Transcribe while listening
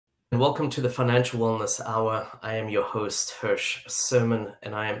And welcome to the Financial Wellness Hour. I am your host, Hirsch Serman,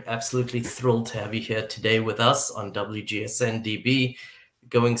 and I am absolutely thrilled to have you here today with us on WGSN-DB,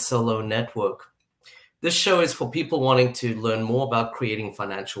 Going Solo Network. This show is for people wanting to learn more about creating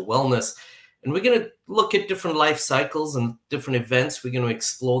financial wellness, and we're going to look at different life cycles and different events. We're going to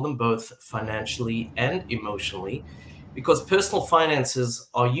explore them both financially and emotionally, because personal finances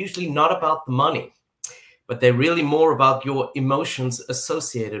are usually not about the money, but they're really more about your emotions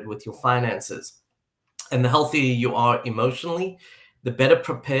associated with your finances. And the healthier you are emotionally, the better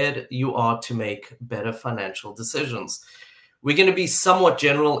prepared you are to make better financial decisions. We're going to be somewhat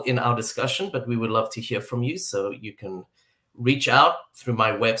general in our discussion, but we would love to hear from you. So you can reach out through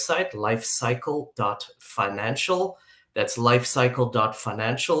my website, lifecycle.financial. That's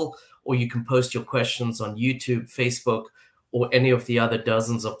lifecycle.financial. Or you can post your questions on YouTube, Facebook, or any of the other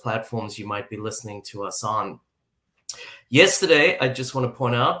dozens of platforms you might be listening to us on. Yesterday, I just want to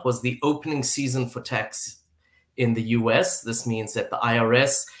point out, was the opening season for tax in the US. This means that the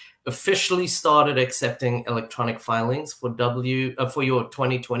IRS officially started accepting electronic filings for your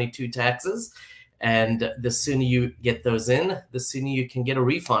 2022 taxes. And the sooner you get those in, the sooner you can get a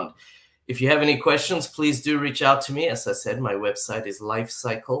refund. If you have any questions, please do reach out to me. As I said, my website is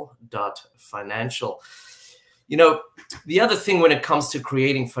lifecycle.financial. You know, the other thing when it comes to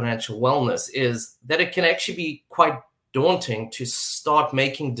creating financial wellness is that it can actually be quite daunting to start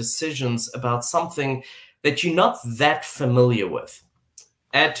making decisions about something that you're not that familiar with.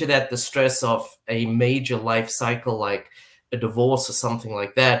 Add to that the stress of a major life cycle like a divorce or something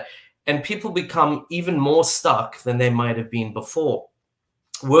like that, and people become even more stuck than they might have been before.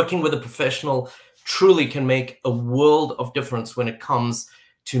 Working with a professional truly can make a world of difference when it comes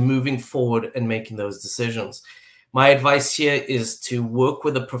to moving forward and making those decisions. My advice here is to work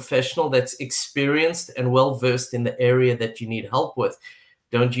with a professional that's experienced and well-versed in the area that you need help with.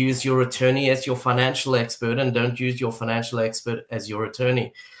 Don't use your attorney as your financial expert, and don't use your financial expert as your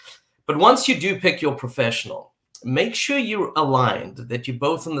attorney. But once you do pick your professional, make sure you're aligned, that you're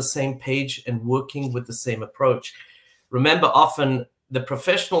both on the same page and working with the same approach. Remember, often the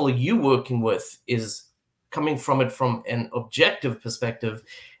professional you're working with is coming from it from an objective perspective,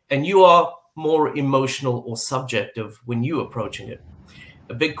 and you are more emotional or subjective when you're approaching it.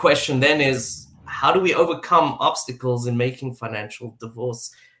 A big question then is, how do we overcome obstacles in making financial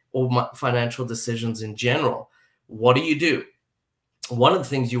divorce or financial decisions in general? What do you do? One of the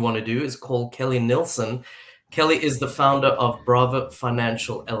things you want to do is call Kelly Nilsson. Kelly is the founder of Brava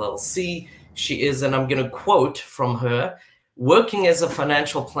Financial LLC. She is, and I'm going to quote from her, "Working as a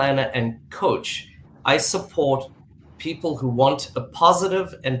financial planner and coach, I support people who want a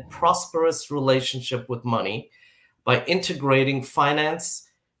positive and prosperous relationship with money by integrating finance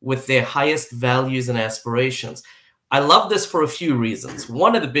with their highest values and aspirations." I love this for a few reasons.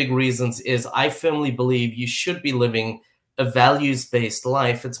 One of the big reasons is I firmly believe you should be living a values-based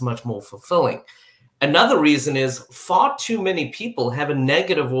life. It's much more fulfilling. Another reason is far too many people have a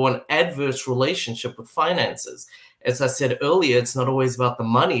negative or an adverse relationship with finances. As I said earlier, it's not always about the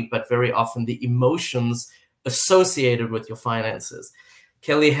money, but very often the emotions associated with your finances.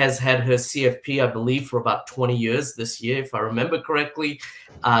 Kelly has had her CFP, I believe, for about 20 years this year, if I remember correctly.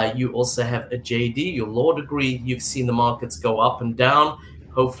 You also have a JD, your law degree. You've seen the markets go up and down.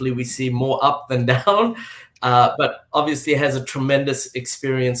 Hopefully we see more up than down, but obviously has a tremendous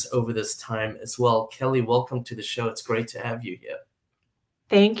experience over this time as well. Kelly, welcome to the show. It's great to have you here.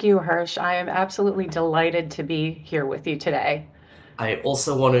 Thank you, Hirsch. I am absolutely delighted to be here with you today. I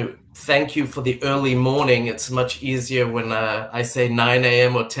also want to thank you for the early morning. It's much easier when I say 9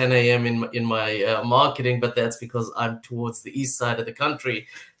 a.m. or 10 a.m. in my marketing, but that's because I'm towards the east side of the country.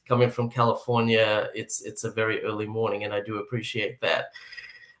 Coming from California, it's a very early morning, and I do appreciate that.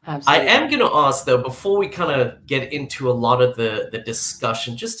 Absolutely. I am going to ask, though, before we kind of get into a lot of the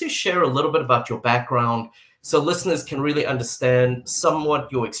discussion, just to share a little bit about your background so listeners can really understand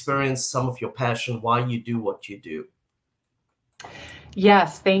somewhat your experience, some of your passion, why you do what you do.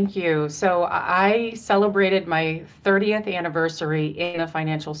 Yes, thank you. So I celebrated my 30th anniversary in the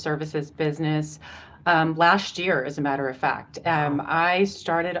financial services business last year, as a matter of fact. I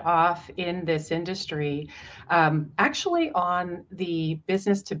started off in this industry actually on the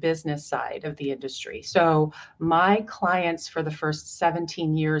business-to-business side of the industry. So my clients for the first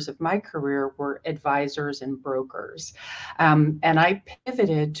 17 years of my career were advisors and brokers. And I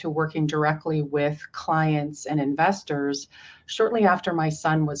pivoted to working directly with clients and investors shortly after my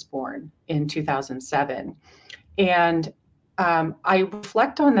son was born in 2007. And I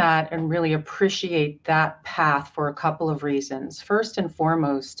reflect on that and really appreciate that path for a couple of reasons. First and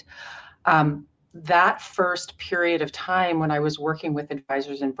foremost, that first period of time when I was working with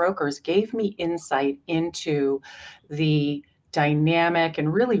advisors and brokers gave me insight into the dynamic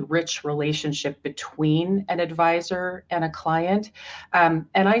and really rich relationship between an advisor and a client. And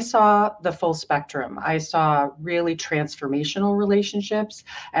I saw the full spectrum. I saw really transformational relationships,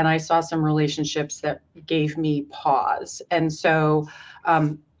 and I saw some relationships that gave me pause. And so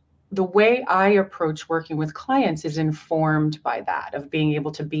the way I approach working with clients is informed by that, of being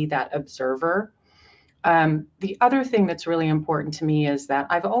able to be that observer. The other thing that's really important to me is that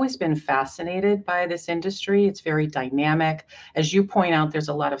I've always been fascinated by this industry. It's very dynamic. As you point out, there's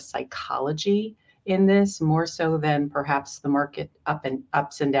a lot of psychology in this, more so than perhaps the market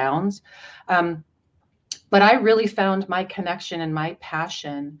ups and downs. But I really found my connection and my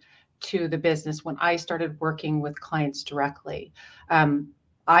passion to the business when I started working with clients directly.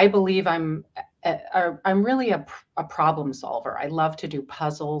 I believe I'm really a problem solver. I love to do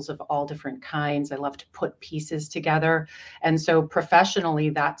puzzles of all different kinds. I love to put pieces together. And so professionally,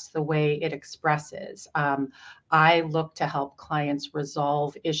 that's the way it expresses. I look to help clients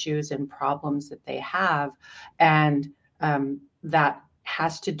resolve issues and problems that they have. And that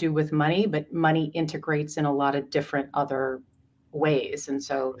has to do with money, but money integrates in a lot of different other ways. And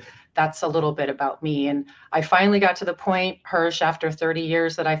so that's a little bit about me. And I finally got to the point, Hirsch, after 30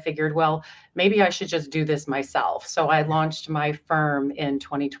 years that I figured, well, maybe I should just do this myself. So I launched my firm in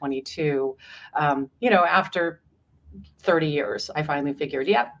 2022. After 30 years, I finally figured,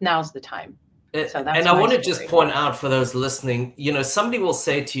 yep, now's the time. So that's and I want to just point out for those listening, somebody will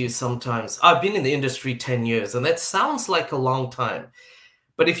say to you sometimes, I've been in the industry 10 years, and that sounds like a long time.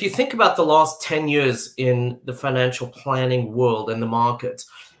 But if you think about the last 10 years in the financial planning world and the markets,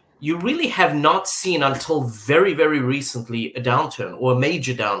 you really have not seen until very, very recently a downturn or a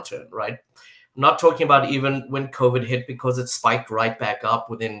major downturn, right? I'm not talking about even when COVID hit, because it spiked right back up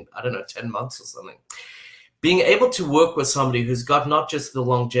within, 10 months or something. Being able to work with somebody who's got not just the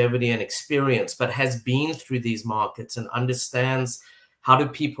longevity and experience, but has been through these markets and understands how do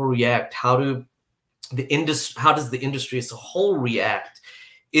people react, how does the industry as a whole react,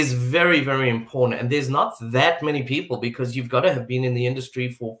 is very, very important. And there's not that many people, because you've got to have been in the industry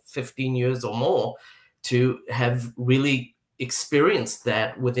for 15 years or more to have really experienced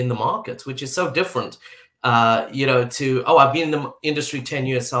that within the markets, which is so different, I've been in the industry 10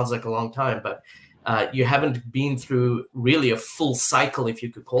 years sounds like a long time, but you haven't been through really a full cycle, if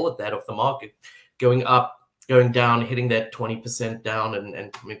you could call it that, of the market going up, going down, hitting that 20% down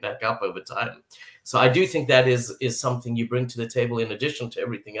and coming back up over time. So I do think that is something you bring to the table in addition to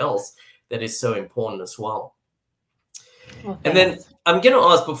everything else that is so important as well. And then I'm going to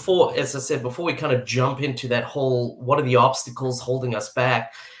ask, as I said, before we kind of jump into that whole, what are the obstacles holding us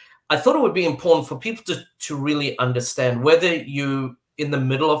back? I thought it would be important for people to really understand whether you, in the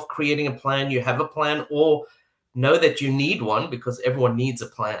middle of creating a plan, you have a plan, or know that you need one, because everyone needs a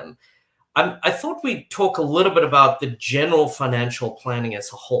plan. I thought we'd talk a little bit about the general financial planning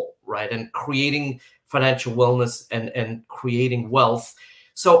as a whole, right? And creating financial wellness and creating wealth.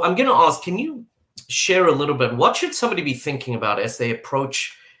 So I'm going to ask, can you share a little bit, what should somebody be thinking about as they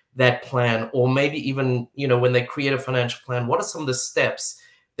approach that plan? Or maybe even, when they create a financial plan, what are some of the steps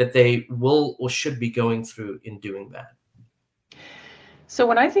that they will or should be going through in doing that? So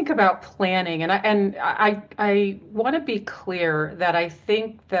when I think about planning, and I want to be clear that I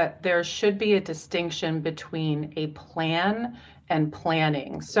think that there should be a distinction between a plan and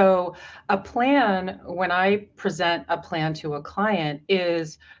planning. So a plan, when I present a plan to a client,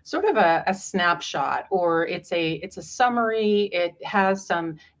 is sort of a snapshot, or it's a summary. It has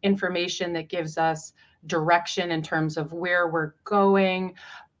some information that gives us direction in terms of where we're going,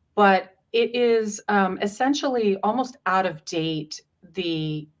 but it is essentially almost out of date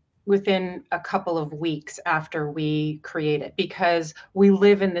within a couple of weeks after we create it, because we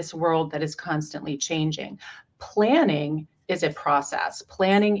live in this world that is constantly changing. Planning is a process.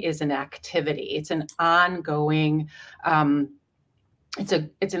 Planning is an activity. It's an ongoing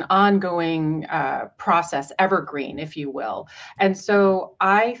it's an ongoing process, evergreen, if you will. And so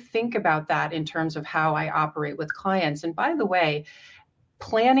I think about that in terms of how I operate with clients. And by the way,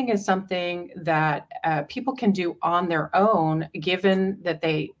 planning is something that people can do on their own, given that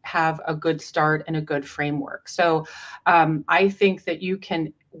they have a good start and a good framework. So I think that you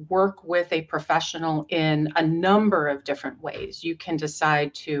can work with a professional in a number of different ways. You can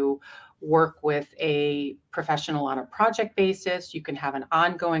decide to work with a professional on a project basis. You can have an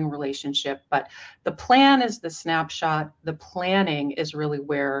ongoing relationship, but the plan is the snapshot. The planning is really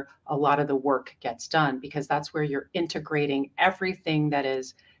where a lot of the work gets done, because that's where you're integrating everything that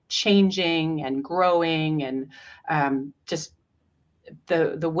is changing and growing and just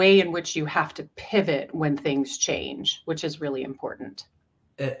the way in which you have to pivot when things change, which is really important.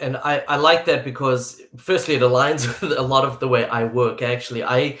 And I like that because firstly, it aligns with a lot of the way I work. Actually,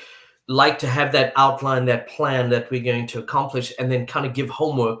 I like to have that outline, that plan that we're going to accomplish, and then kind of give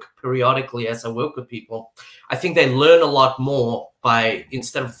homework periodically as I work with people. I think they learn a lot more by,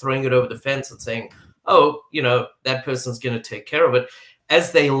 instead of throwing it over the fence and saying, oh, you know, that person's going to take care of it.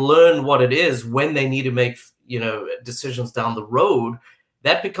 As they learn what it is, when they need to make, you know, decisions down the road,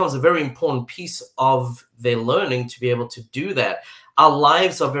 that becomes a very important piece of their learning to be able to do that. Our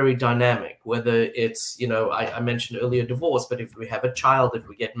lives are very dynamic, whether it's, you know, I mentioned earlier divorce, but if we have a child, if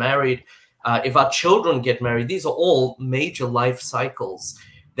we get married, if our children get married, these are all major life cycles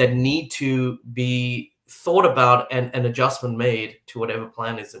that need to be thought about and an adjustment made to whatever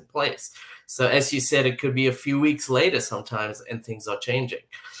plan is in place. So as you said, it could be a few weeks later sometimes and things are changing.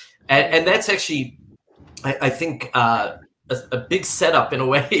 And that's actually, I think, a big setup in a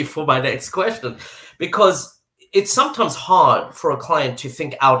way for my next question, because it's sometimes hard for a client to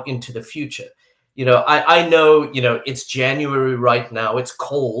think out into the future. You know, I know, you know, it's January right now, it's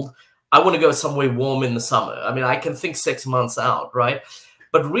cold. I want to go somewhere warm in the summer. I mean, I can think 6 months out, right?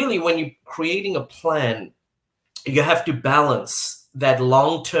 But really, when you're creating a plan, you have to balance that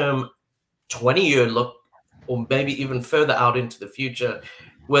long-term 20-year look, or maybe even further out into the future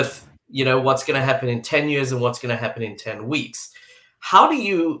with, you know, what's going to happen in 10 years and what's going to happen in 10 weeks. How do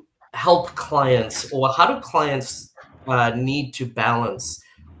you help clients, or how do clients need to balance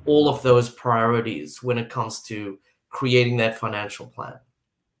all of those priorities when it comes to creating that financial plan?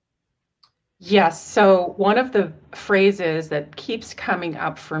 Yes. So one of the phrases that keeps coming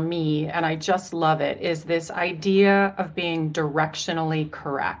up for me, and I just love it, is this idea of being directionally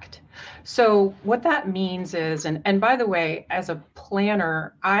correct. So what that means is, and by the way, as a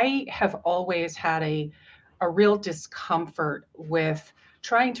planner, I have always had a real discomfort with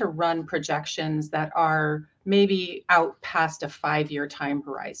trying to run projections that are maybe out past a 5-year time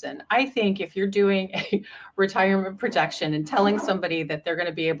horizon. I think if you're doing a retirement projection and telling somebody that they're going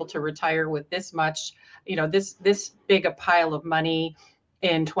to be able to retire with this much, you know, this big a pile of money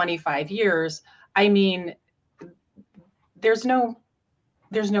in 25 years, I mean, there's no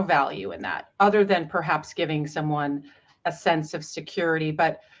value in that, other than perhaps giving someone a sense of security.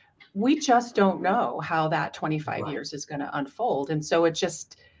 But we just don't know how that 25 years is going to unfold. And so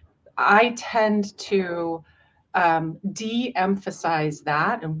I tend to de-emphasize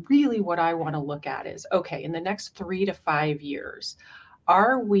that. And really what I want to look at is, okay, in the next 3 to 5 years,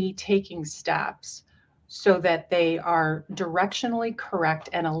 are we taking steps so that they are directionally correct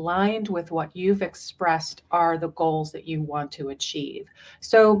and aligned with what you've expressed are the goals that you want to achieve?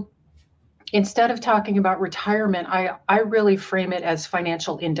 So instead of talking about retirement, I really frame it as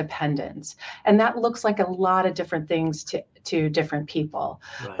financial independence. And that looks like a lot of different things to different people.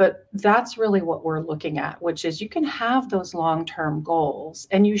 Right. But that's really what we're looking at, which is you can have those long-term goals,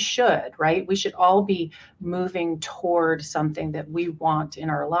 and you should, right? We should all be moving toward something that we want in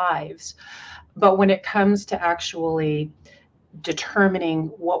our lives. But when it comes to actually determining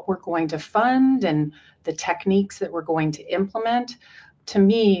what we're going to fund and the techniques that we're going to implement, to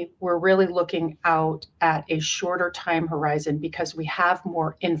me, we're really looking out at a shorter time horizon because we have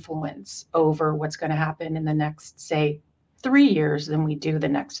more influence over what's going to happen in the next, say, 3 years than we do the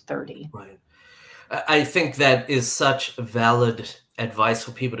next 30. Right. I think that is such valid advice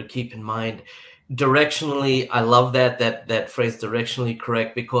for people to keep in mind. Directionally, I love that phrase, directionally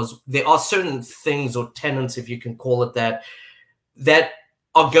correct, because there are certain things or tenets, if you can call it that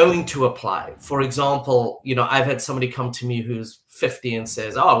are going to apply. For example, you know, I've had somebody come to me who's 50 and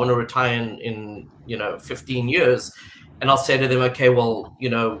says, oh, I want to retire in you know, 15 years. And I'll say to them, okay, well, you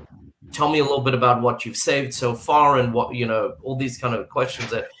know, tell me a little bit about what you've saved so far and what, you know, all these kind of questions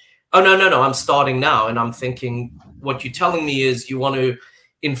that, oh, no, I'm starting now. And I'm thinking, what you're telling me is you want to,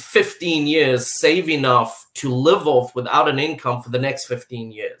 in 15 years, save enough to live off without an income for the next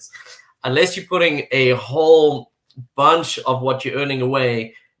 15 years. Unless you're putting a whole bunch of what you're earning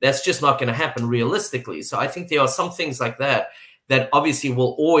away, that's just not going to happen realistically. So I think there are some things like that obviously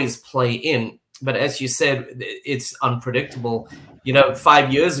will always play in. But as you said, it's unpredictable. You know,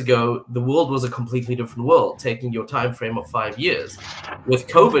 5 years ago, the world was a completely different world, taking your time frame of 5 years. With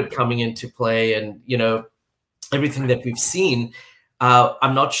COVID coming into play and, you know, everything that we've seen,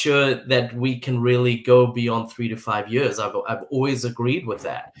 I'm not sure that we can really go beyond 3 to 5 years. I've always agreed with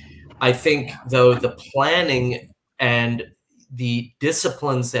that. I think, though, the planning and the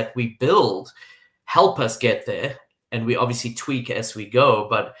disciplines that we build help us get there. And we obviously tweak as we go.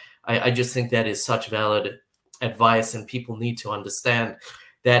 But I just think that is such valid advice, and people need to understand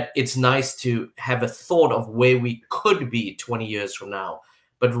that it's nice to have a thought of where we could be 20 years from now,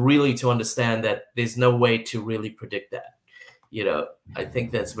 but really to understand that there's no way to really predict that. I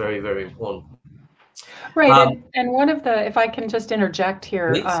think that's very, very important. Right. And one of the, if I can just interject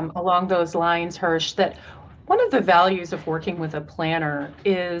here Please. Along those lines, Hirsch, that one of the values of working with a planner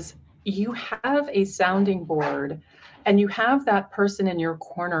is you have a sounding board and you have that person in your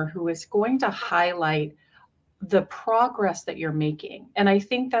corner who is going to highlight the progress that you're making. And I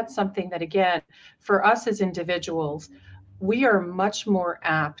think that's something that, again, for us as individuals, we are much more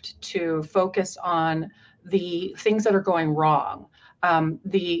apt to focus on the things that are going wrong,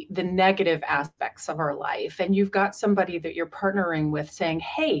 the negative aspects of our life. And you've got somebody that you're partnering with saying,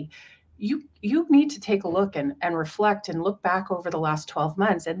 hey, you need to take a look and reflect and look back over the last 12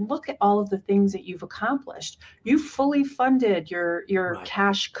 months and look at all of the things that you've accomplished. You fully funded your Right.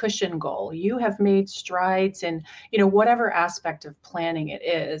 cash cushion goal. You have made strides in, whatever aspect of planning it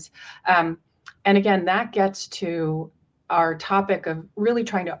is. And again, that gets to our topic of really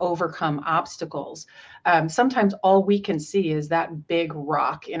trying to overcome obstacles. Sometimes all we can see is that big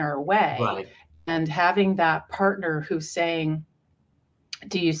rock in our way. Right. And having that partner who's saying,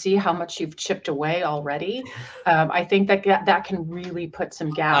 do you see how much you've chipped away already? I think that can really put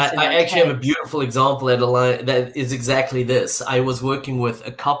some gas in I actually tank. have a beautiful example that is exactly this. I was working with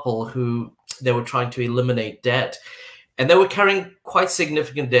a couple who they were trying to eliminate debt, and they were carrying quite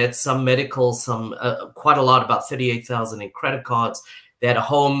significant debt, some medical, some quite a lot, about 38,000 in credit cards. They had a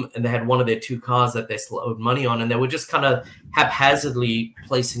home and they had one of their 2 cars that they still owed money on, and they were just kind of haphazardly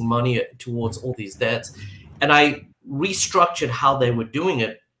placing money towards all these debts. And I restructured how they were doing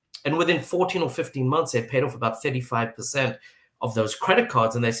it, and within 14 or 15 months they paid off about 35% of those credit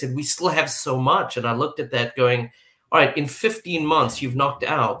cards. And they said, we still have so much. And I looked at that going, all right, in 15 months you've knocked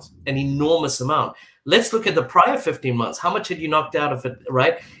out an enormous amount. Let's look at the prior 15 months. How much had you knocked out of it,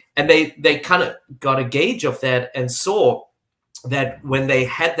 right? And they kind of got a gauge of that and saw that when they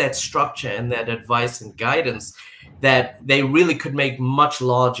had that structure and that advice and guidance, that they really could make much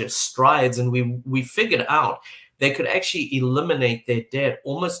larger strides. And we figured out they could actually eliminate their debt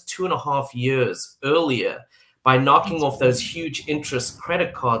almost 2.5 years earlier by knocking off those huge interest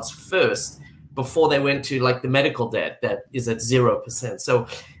credit cards first before they went to like the medical debt that is at 0%. So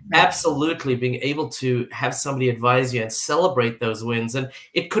absolutely being able to have somebody advise you and celebrate those wins. And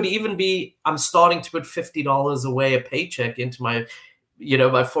it could even be, I'm starting to put $50 away a paycheck into my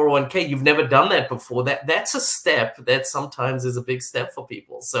my 401k. You've never done that before. That's a step that sometimes is a big step for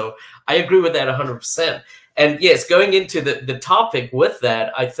people. So I agree with that 100%. And yes, going into the topic with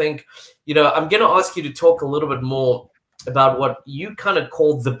that, I think, I'm going to ask you to talk a little bit more about what you kind of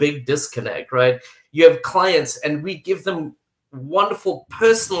call the big disconnect, right? You have clients and we give them wonderful,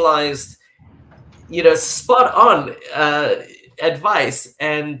 personalized, spot on advice,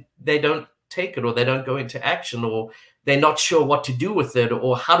 and they don't take it, or they don't go into action, or they're not sure what to do with it,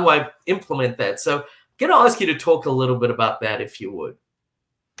 or how do I implement that? So I'm going to ask you to talk a little bit about that, if you would.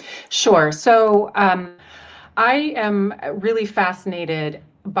 Sure. So I am really fascinated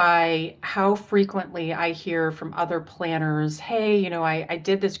by how frequently I hear from other planners, hey, I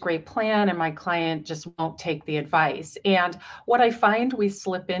did this great plan and my client just won't take the advice. And what I find we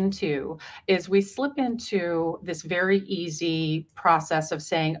slip into this very easy process of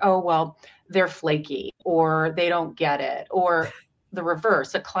saying, oh, well, they're flaky, or they don't get it, or the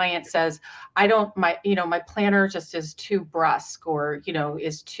reverse. A client says, my planner just is too brusque, or,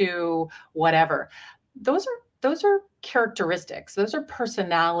 is too whatever. Those are characteristics. Those are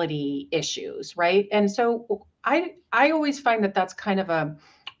personality issues, right? And so I always find that that's kind of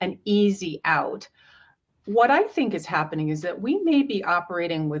an easy out. What I think is happening is that we may be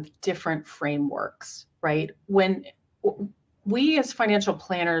operating with different frameworks, right? When we as financial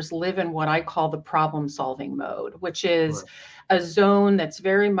planners live in what I call the problem-solving mode, which is a zone that's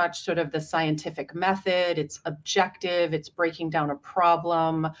very much sort of the scientific method. It's objective. It's breaking down a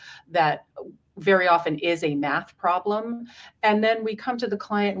problem that very often is a math problem. And then we come to the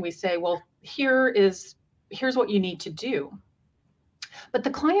client and we say, well, here's what you need to do. But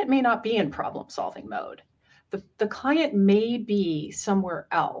the client may not be in problem-solving mode. The client may be somewhere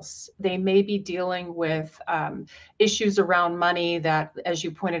else. They may be dealing with issues around money that, as you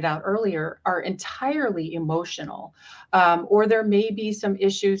pointed out earlier, are entirely emotional. Or there may be some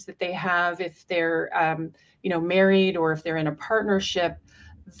issues that they have if they're married, or if they're in a partnership.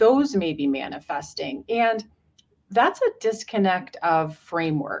 Those may be manifesting. And that's a disconnect of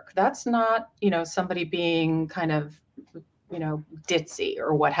framework. That's not, somebody being kind of, ditzy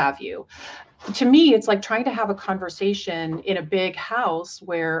or what have you. To me, it's like trying to have a conversation in a big house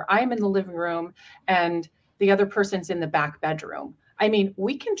where I'm in the living room and the other person's in the back bedroom. I mean,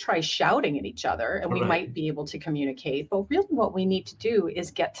 we can try shouting at each other and we might be able to communicate, but really what we need to do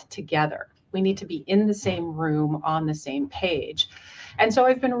is get together. We need to be in the same room on the same page. And so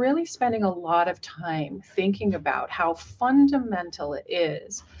I've been really spending a lot of time thinking about how fundamental it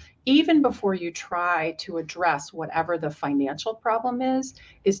is, even before you try to address whatever the financial problem is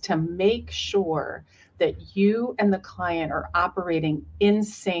to make sure that you and the client are operating in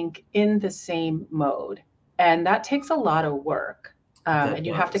sync, in the same mode. And that takes a lot of work. And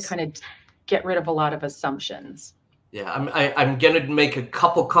you have to kind of get rid of a lot of assumptions. Yeah, I'm going to make a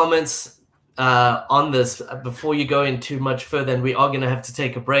couple comments on this before you go in too much further, and we are going to have to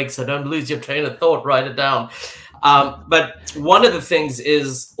take a break, so don't lose your train of thought, write it down. But one of the things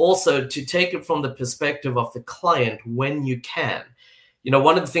is also to take it from the perspective of the client when you can. You know,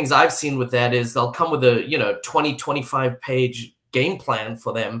 one of the things I've seen with that is they'll come with a, 20, 25 page game plan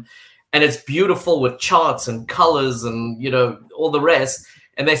for them. And it's beautiful with charts and colors and, all the rest.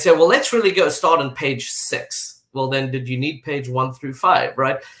 And they say, well, let's really go start on page 6. Well, then did you need page 1 through 5,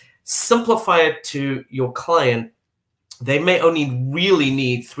 right? Simplify it to your client. They may only really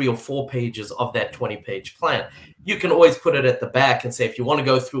need 3 or 4 pages of that 20-page plan. You can always put it at the back and say, if you want to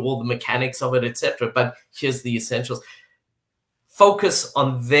go through all the mechanics of it, etc., but here's the essentials. Focus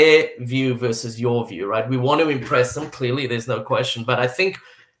on their view versus your view, right? We want to impress them, clearly, there's no question. But I think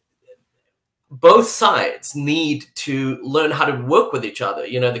both sides need to learn how to work with each other.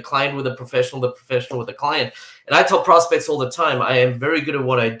 The client with the professional with the client. And I tell prospects all the time, I am very good at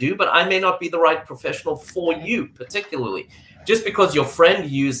what I do, but I may not be the right professional for you particularly. Just because your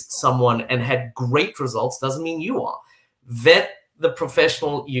friend used someone and had great results doesn't mean you are. Vet the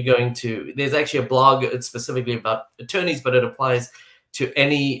professional you're going to. There's actually a blog specifically about attorneys, but it applies to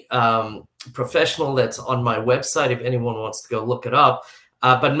any professional that's on my website if anyone wants to go look it up.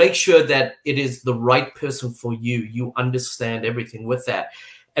 But make sure that it is the right person for you. You understand everything with that.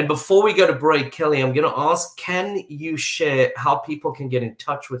 And before we go to break, Kelly, I'm going to ask, can you share how people can get in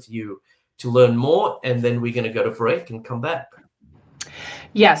touch with you to learn more? And then we're going to go to break and come back.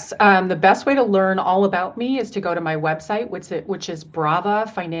 Yes, the best way to learn all about me is to go to my website, which is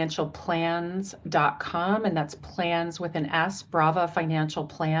bravafinancialplans.com, and that's plans with an S,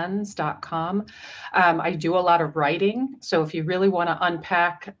 bravafinancialplans.com. I do a lot of writing, so if you really want to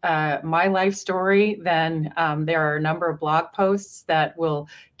unpack my life story, then there are a number of blog posts that will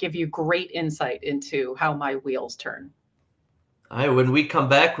give you great insight into how my wheels turn. All right, when we come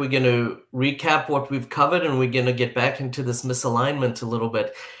back, we're going to recap what we've covered, and we're going to get back into this misalignment a little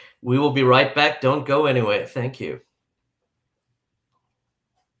bit. We will be right back. Don't go anywhere. Thank you.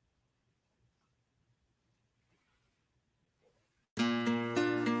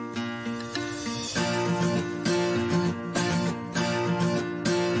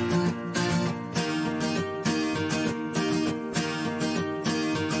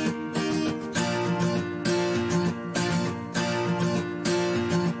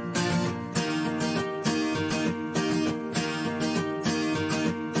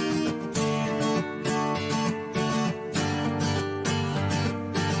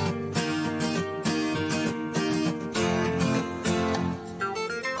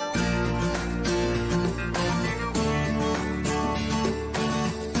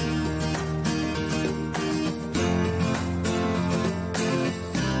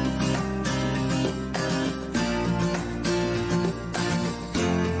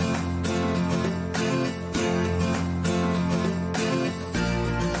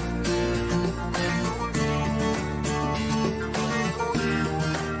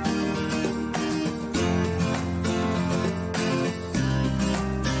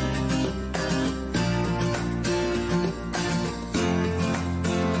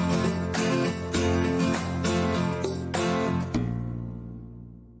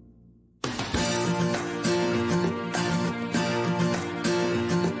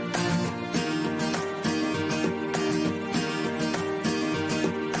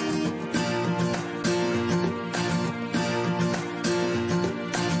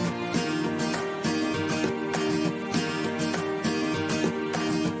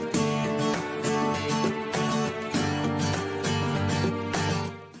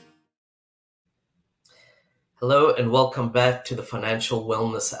 Hello and welcome back to the Financial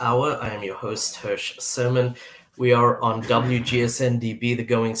Wellness Hour. I am your host, Hirsch Serman. We are on WGSN-DB, the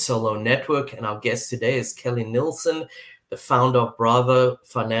Going Solo Network, and our guest today is Kelly Nilsson, the founder of Brava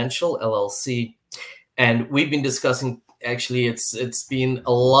Financial, LLC. And we've been discussing, actually, it's been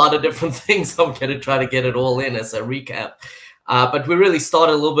a lot of different things. I'm going to try to get it all in as a recap. But we really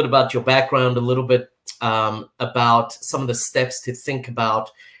started a little bit about your background, a little bit about some of the steps to think about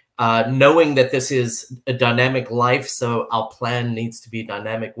knowing that this is a dynamic life, so our plan needs to be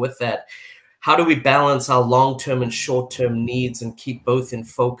dynamic with that. How do we balance our long-term and short-term needs and keep both in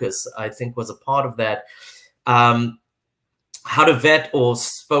focus, I think was a part of that. How to vet, or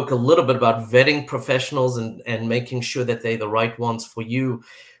spoke a little bit about vetting professionals and making sure that they're the right ones for you.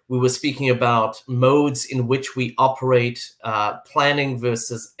 We were speaking about modes in which we operate, planning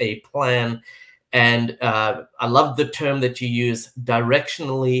versus a plan. And I love the term that you use,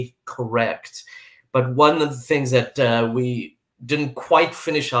 directionally correct. But one of the things that we didn't quite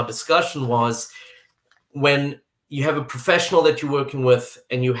finish our discussion was when you have a professional that you're working with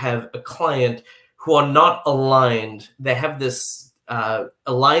and you have a client who are not aligned, they have this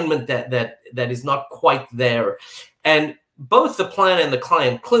alignment that is not quite there. And both the planner and the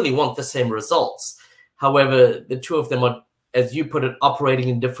client clearly want the same results. However, the two of them are, as you put it, operating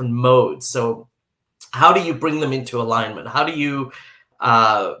in different modes. So how do you bring them into alignment? How do you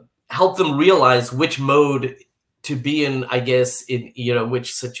help them realize which mode to be in, I guess, in, you know,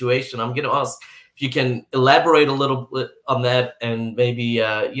 which situation? I'm going to ask if you can elaborate a little bit on that and maybe,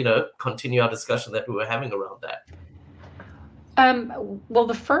 you know, continue our discussion that we were having around that. Well,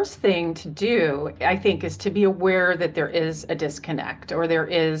 the first thing to do, I think, is to be aware that there is a disconnect, or there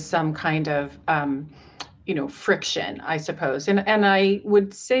is some kind of, you know, friction, I suppose. And I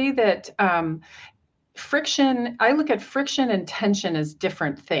would say that friction, I look at friction and tension as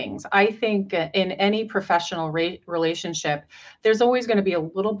different things. I think in any professional relationship, there's always going to be a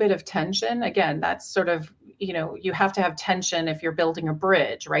little bit of tension. Again, that's sort of, you know, you have to have tension if you're building a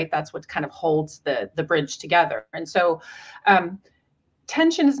bridge, right? That's what kind of holds the bridge together. And so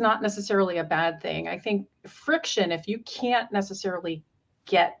tension is not necessarily a bad thing. I think friction, if you can't necessarily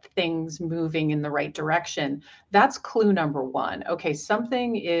get things moving in the right direction, that's clue number one. Okay,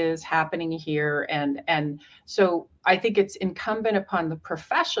 something is happening here. And so I think it's incumbent upon the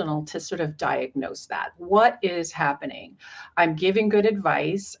professional to sort of diagnose that. What is happening? I'm giving good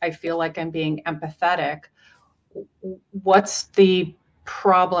advice. I feel like I'm being empathetic. What's the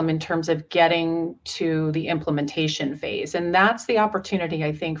problem in terms of getting to the implementation phase? And that's the opportunity,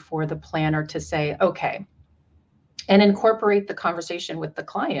 I think, for the planner to say, okay, and incorporate the conversation with the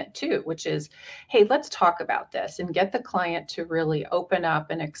client too, which is, hey, let's talk about this, and get the client to really open up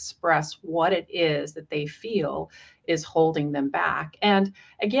and express what it is that they feel is holding them back. And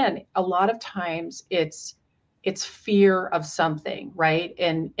again, a lot of times it's fear of something, right?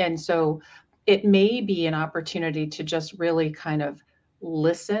 And so it may be an opportunity to just really kind of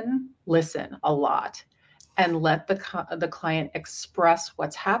listen a lot and let the client express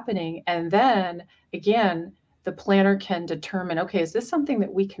what's happening. And then again, the planner can determine, okay, is this something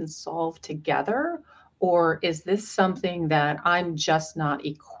that we can solve together? Or is this something that I'm just not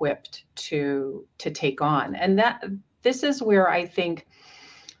equipped to take on? And this is where I think,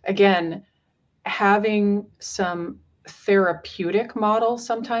 again, having some therapeutic model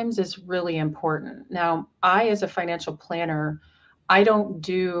sometimes is really important. Now, I, as a financial planner, I don't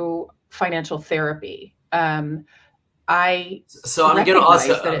do financial therapy. So I'm going to ask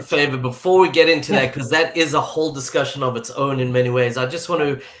a favor before we get into that, because that is a whole discussion of its own in many ways. I just want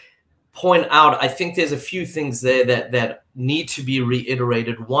to point out, I think there's a few things there that need to be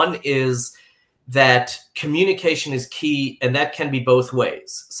reiterated. One is that communication is key, and that can be both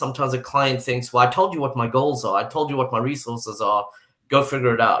ways. Sometimes a client thinks, well, I told you what my goals are. I told you what my resources are. Go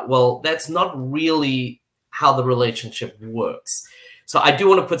figure it out. Well, that's not really how the relationship works. So I do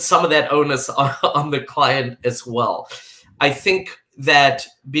want to put some of that onus on the client as well. I think that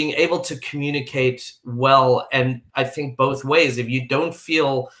being able to communicate well, and I think both ways, if you don't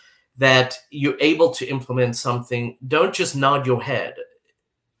feel that you're able to implement something, don't just nod your head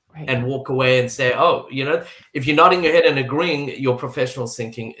and walk away and say, oh, you know, if you're nodding your head and agreeing, your professional's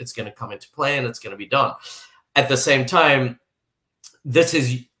thinking it's going to come into play and it's going to be done. At the same time, this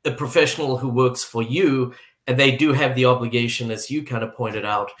is a professional who works for you, and they do have the obligation, as you kind of pointed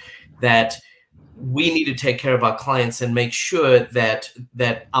out, that we need to take care of our clients and make sure that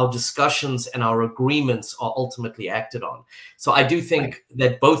our discussions and our agreements are ultimately acted on. So I do think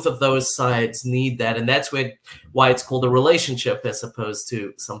that both of those sides need that, and that's why it's called a relationship as opposed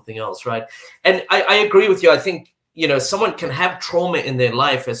to something else, right? And I agree with you. I think, you know, someone can have trauma in their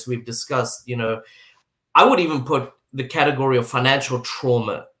life, as we've discussed. You know, I would even put the category of financial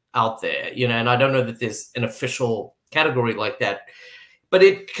trauma out there, you know, and I don't know that there's an official category like that, but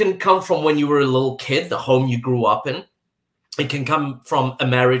it can come from when you were a little kid, the home you grew up in. It can come from a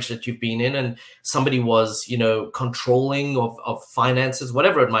marriage that you've been in and somebody was, you know, controlling of finances,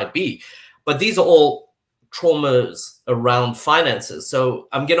 whatever it might be. But these are all traumas around finances. So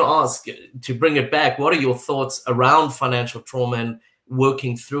I'm going to ask, to bring it back, what are your thoughts around financial trauma, and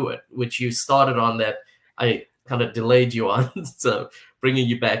working through it, which you started on that I kind of delayed you on, so bringing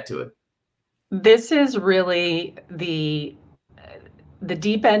you back to it. This is really the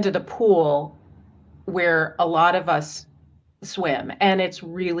deep end of the pool where a lot of us swim, and it's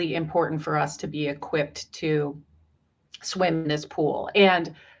really important for us to be equipped to swim in this pool.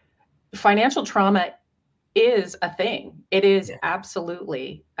 And financial trauma is a thing. It is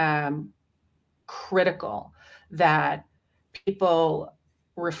absolutely critical that people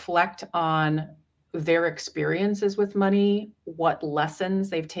reflect on their experiences with money, what lessons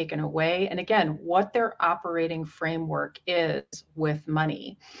they've taken away, and again, what their operating framework is with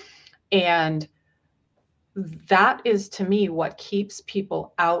money. And that is, to me, what keeps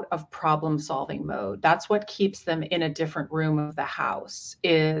people out of problem-solving mode. That's what keeps them in a different room of the house,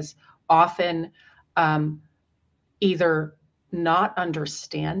 is often either not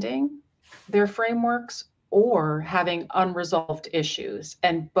understanding their frameworks or having unresolved issues.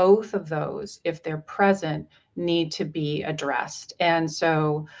 And both of those, if they're present, need to be addressed. And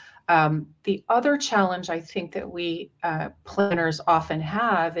so the other challenge I think that we planners often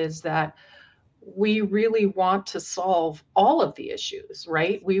have is that we really want to solve all of the issues,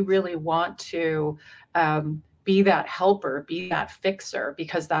 right? We really want to be that helper, be that fixer,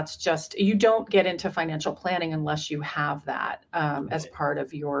 because that's just, you don't get into financial planning unless you have that as part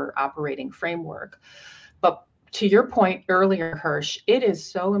of your operating framework. But to your point earlier, Hirsch, it is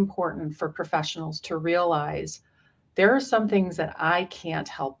so important for professionals to realize there are some things that I can't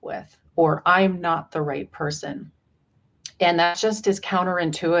help with, or I'm not the right person. And that just is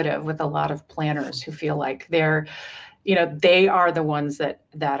counterintuitive with a lot of planners who feel like they're, they are the ones that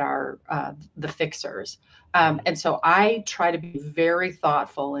are the fixers. And so I try to be very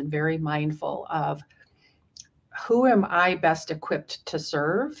thoughtful and very mindful of who am I best equipped to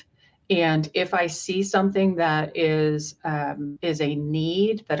serve. And if I see something that is a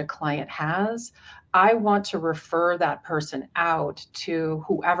need that a client has, I want to refer that person out to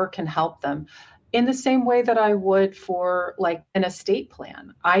whoever can help them in the same way that I would for like an estate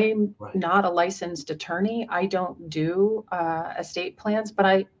plan. I'm not a licensed attorney. I don't do estate plans, but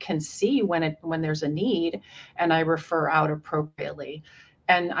I can see when there's a need and I refer out appropriately.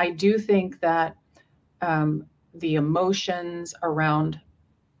 And I do think that the emotions around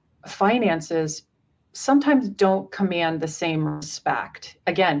finances sometimes don't command the same respect,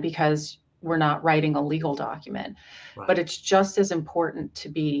 again, because we're not writing a legal document. But it's just as important to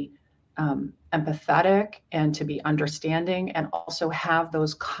be empathetic and to be understanding, and also have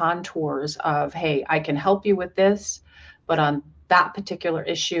those contours of, hey, I can help you with this, but on that particular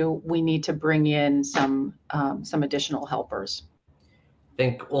issue, we need to bring in some additional helpers. I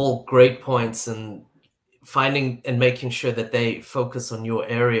think all great points, and finding and making sure that they focus on your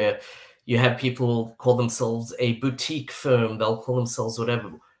area. You have people call themselves a boutique firm. They'll call themselves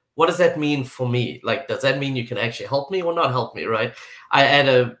whatever. What does that mean for me? Like, does that mean you can actually help me or not help me, right? I had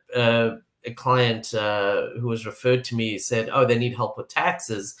a client who was referred to me, said, oh, they need help with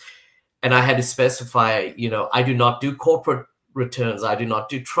taxes. And I had to specify, I do not do corporate returns. I do not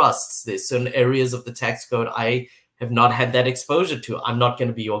do trusts. There's certain areas of the tax code I have not had that exposure to. I'm not going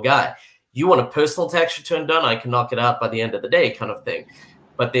to be your guy. You want a personal tax return done, I can knock it out by the end of the day, kind of thing.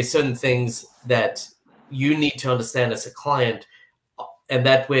 But there's certain things that you need to understand as a client, and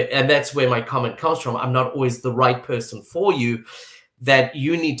that's where my comment comes from. I'm not always the right person for you, that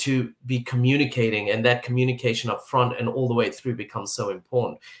you need to be communicating, and that communication up front and all the way through becomes so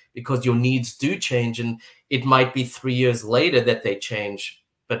important, because your needs do change, and it might be 3 years later that they change,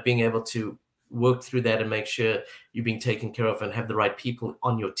 but being able to work through that and make sure you're being taken care of and have the right people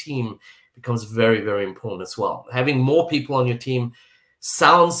on your team becomes very, very important as well. Having more people on your team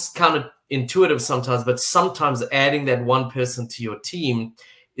sounds kind of intuitive sometimes, but sometimes adding that one person to your team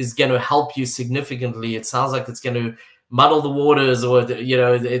is going to help you significantly. It sounds like it's going to muddle the waters, or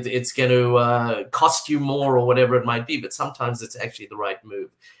it's going to cost you more, or whatever it might be, but sometimes it's actually the right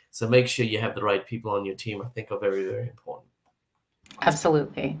move. So make sure you have the right people on your team, I think, are very, very important.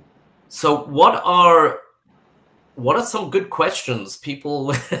 Absolutely. So what are some good questions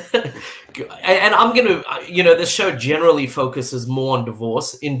people and I'm going to, the show generally focuses more on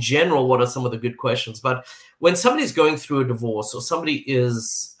divorce. In general, what are some of the good questions? But when somebody's going through a divorce, or somebody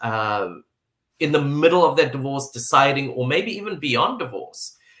is in the middle of that divorce, deciding, or maybe even beyond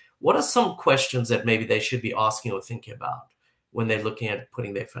divorce, what are some questions that maybe they should be asking or thinking about when they're looking at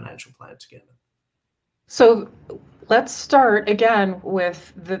putting their financial plan together? So let's start again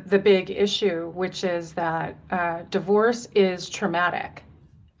with the big issue, which is that divorce is traumatic.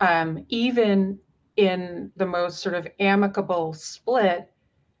 Even in the most sort of amicable split,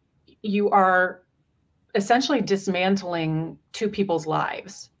 you are essentially dismantling two people's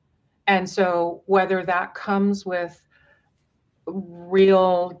lives. And so whether that comes with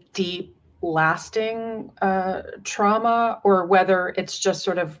real deep lasting trauma, or whether it's just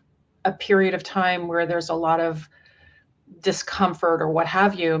sort of a period of time where there's a lot of discomfort or what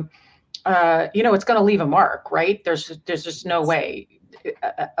have you, it's going to leave a mark, right? There's just no way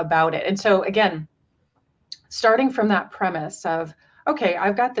about it. And so again, starting from that premise of, okay,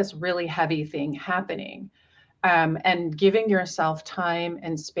 I've got this really heavy thing happening, and giving yourself time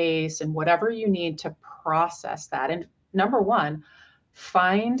and space and whatever you need to process that. And number one,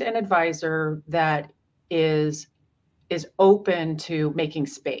 find an advisor that is open to making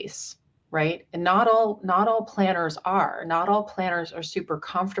space, right? And not all planners are. Not all planners are super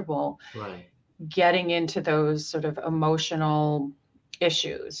comfortable getting into those sort of emotional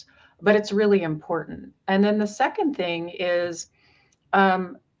issues, but it's really important. And then the second thing is,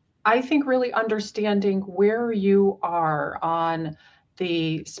 I think really understanding where you are on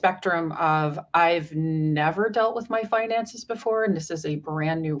the spectrum of, I've never dealt with my finances before, and this is a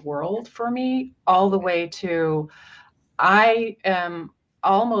brand new world for me, all the way to, I am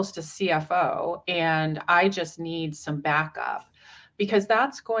almost a CFO and I just need some backup, because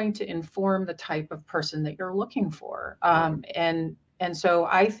that's going to inform the type of person that you're looking for. And so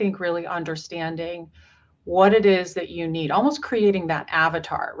I think really understanding what it is that you need, almost creating that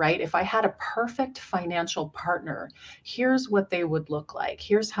avatar, right? If I had a perfect financial partner, here's what they would look like.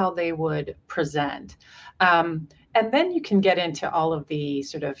 Here's how they would present. And then you can get into all of the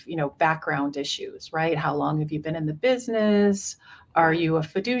sort of, background issues, right? How long have you been in the business? Are you a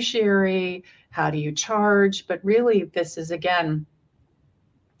fiduciary? How do you charge? But really, this is, again,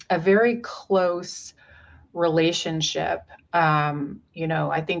 a very close relationship.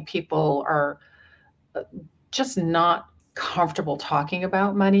 I think people are just not comfortable talking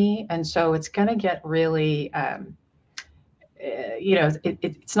about money. And so it's going to get really,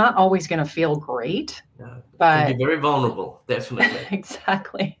 it's not always going to feel great, but it can be very vulnerable, definitely.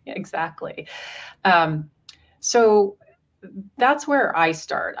 Exactly. So that's where I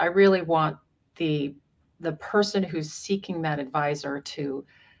start. I really want the person who's seeking that advisor to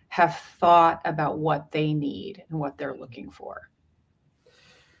have thought about what they need and what they're looking for.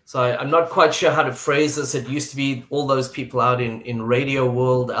 So I'm not quite sure how to phrase this. It used to be all those people out in radio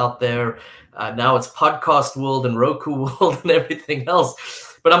world out there. Now it's podcast world and Roku world and everything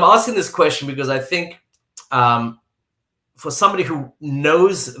else. But I'm asking this question because I think for somebody who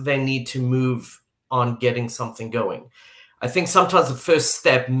knows they need to move on getting something going, I think sometimes the first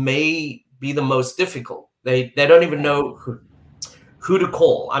step may be the most difficult. They don't even know who to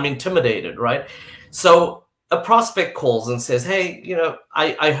call. I'm intimidated, right? So a prospect calls and says, hey,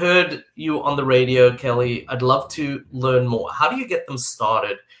 I heard you on the radio, Kelly. I'd love to learn more. How do you get them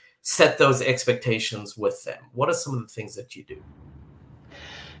started? Set those expectations with them. What are some of the things that you do?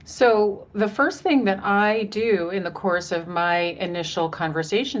 So the first thing that I do in the course of my initial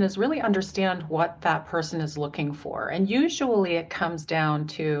conversation is really understand what that person is looking for. And usually it comes down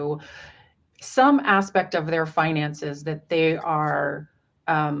to some aspect of their finances that they are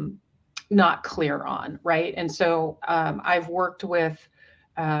not clear on, right? And so I've worked with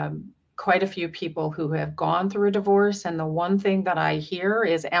quite a few people who have gone through a divorce, and the one thing that I hear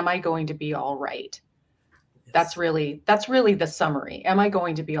is, am I going to be all right? Yes. That's really the summary. Am I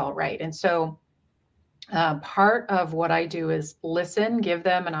going to be all right? And so part of what I do is listen, give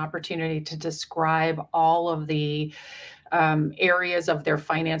them an opportunity to describe all of the areas of their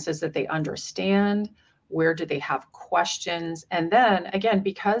finances that they understand. Where do they have questions? And then again,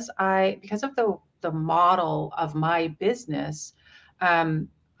 because of the model of my business,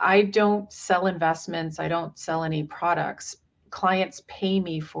 I don't sell investments. I don't sell any products. Clients pay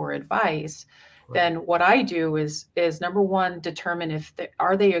me for advice. Right. Then what I do is number one, determine if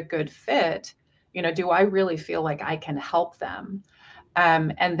are they a good fit? Do I really feel like I can help them?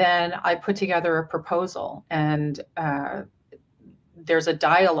 And then I put together a proposal, and there's a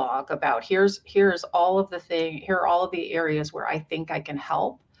dialogue about here's all of here are all of the areas where I think I can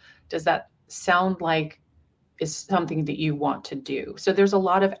help. Does that sound like is something that you want to do? So there's a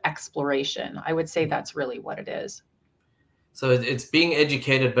lot of exploration. I would say that's really what it is. So it's being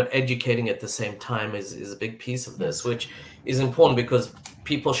educated, but educating at the same time is a big piece of this, which is important because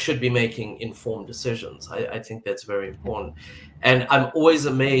people should be making informed decisions. I think that's very important. And I'm always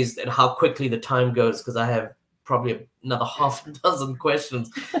amazed at how quickly the time goes, because I have probably another half a dozen questions.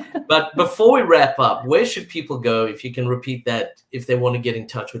 But before we wrap up, where should people go, if you can repeat that, if they want to get in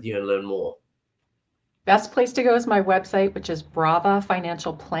touch with you and learn more? Best place to go is my website, which is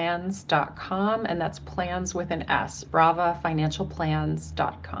bravafinancialplans.com, and that's plans with an S,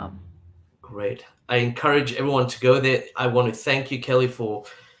 bravafinancialplans.com. Great. I encourage everyone to go there. I want to thank you, Kelly, for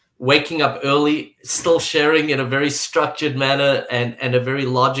waking up early, still sharing in a very structured manner and a very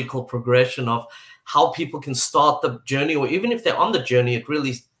logical progression of how people can start the journey, or even if they're on the journey, it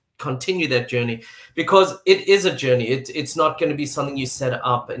really continue that journey, because it is a journey. It's not going to be something you set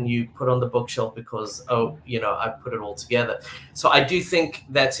up and you put on the bookshelf because, oh, you know, I put it all together. So I do think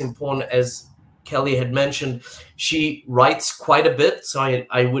that's important. As Kelly had mentioned, she writes quite a bit. So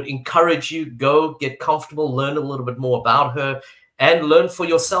I would encourage you, go get comfortable, learn a little bit more about her, and learn for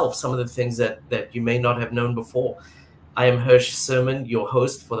yourself some of the things that you may not have known before. I am Hirsch Serman, your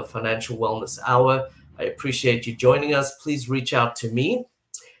host for the Financial Wellness Hour. I appreciate you joining us. Please reach out to me.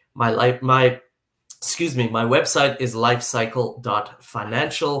 My website is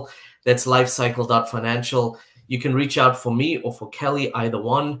lifecycle.financial. That's lifecycle.financial. You can reach out for me or for Kelly, either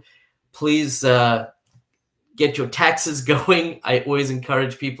one. Please get your taxes going. I always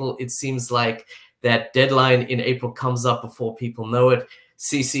encourage people. It seems like that deadline in April comes up before people know it.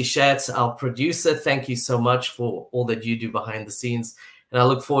 CC Schatz, our producer, thank you so much for all that you do behind the scenes. And I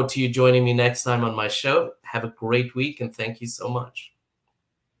look forward to you joining me next time on my show. Have a great week, and thank you so much.